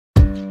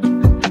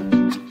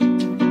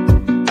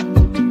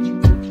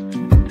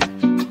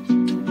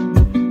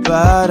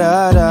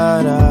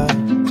Ba-da-da-da,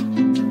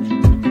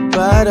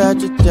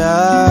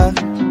 ba-da-da-da.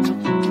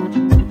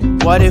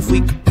 What if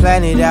we could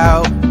plan it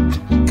out?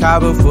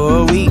 Cabo for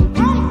a week,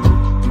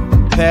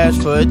 Paris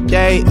for a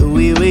day,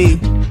 ooh-wee-wee.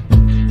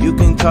 You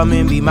can come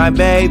and be my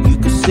babe, you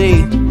can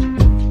see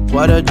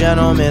what a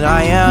gentleman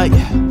I am,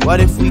 yeah. What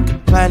if we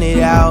could plan it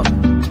out?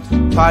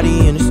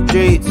 Party in the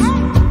streets,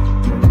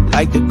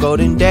 like the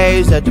golden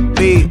days at the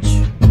beach.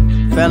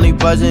 Family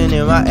buzzing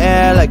in my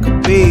air like a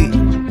bee.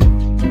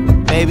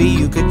 Maybe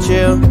you could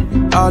chill.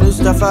 All this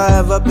stuff I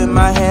have up in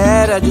my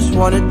head, I just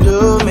wanna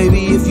do.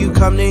 Maybe if you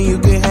come then you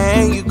can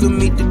hang, you can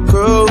meet the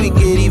crew. We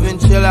could even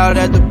chill out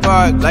at the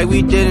park like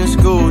we did in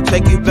school.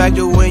 Take you back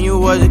to when you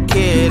was a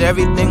kid,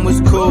 everything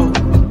was cool.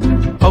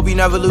 Hope you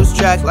never lose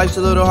track, life's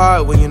a little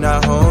hard when you're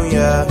not home,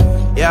 yeah.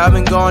 Yeah, I've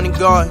been going and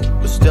going,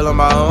 but still on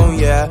my own,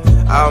 yeah.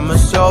 I'm a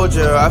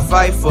soldier, I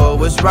fight for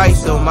what's right,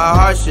 so my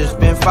heart's just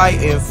been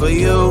fighting for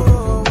you.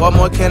 What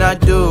more can I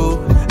do?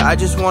 I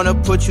just wanna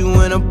put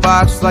you in a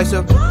box like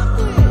some...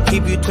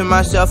 Keep you to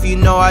myself, you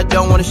know I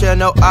don't wanna share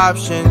no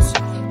options.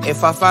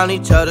 If I finally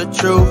tell the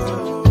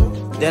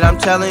truth, then I'm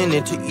telling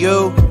it to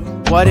you.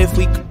 What if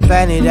we could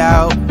plan it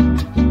out?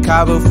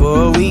 Cabo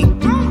for a week,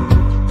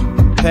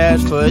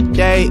 Paris for a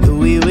day,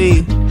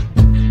 ooh-wee-wee.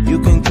 You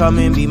can come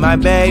and be my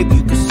babe,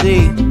 you can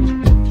see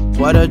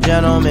what a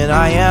gentleman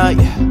I am,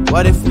 yeah.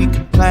 What if we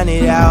could plan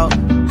it out?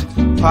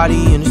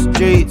 Party in the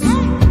streets,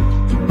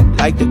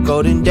 like the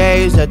golden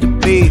days at the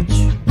beach.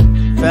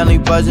 Family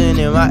buzzing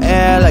in my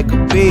air like a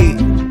bee.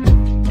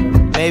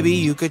 Maybe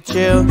you could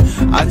chill.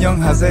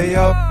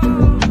 안녕하세요.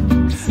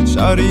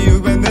 Shawty, you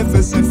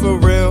beneficent for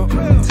real.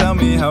 Tell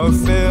me how it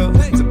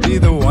feels to be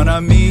the one I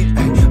meet.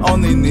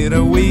 Only need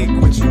a week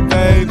with you,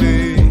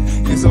 baby.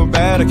 You're so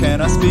bad, I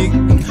cannot speak.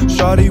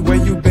 Shawty, where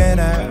you been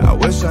at? I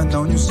wish I'd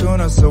known you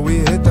sooner, so we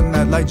hit the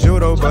mat like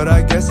judo. But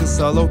I guess it's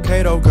all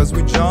okay though, cause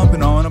we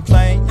jumping on a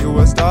plane.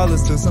 US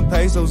dollars to some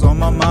pesos on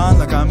my mind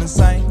like I'm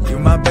insane. You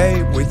my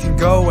babe, we can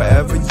go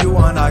wherever you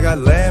want. I got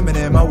lemon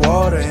in my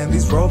water and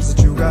these robes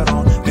that you got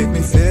on make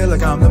me feel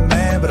like I'm the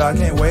man, but I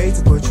can't wait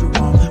to put you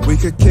on. We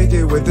could kick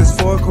it with this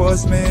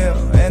 4-course meal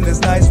and this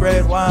nice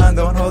red wine.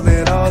 Don't hold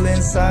it all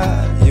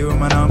inside, you're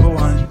my number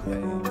one.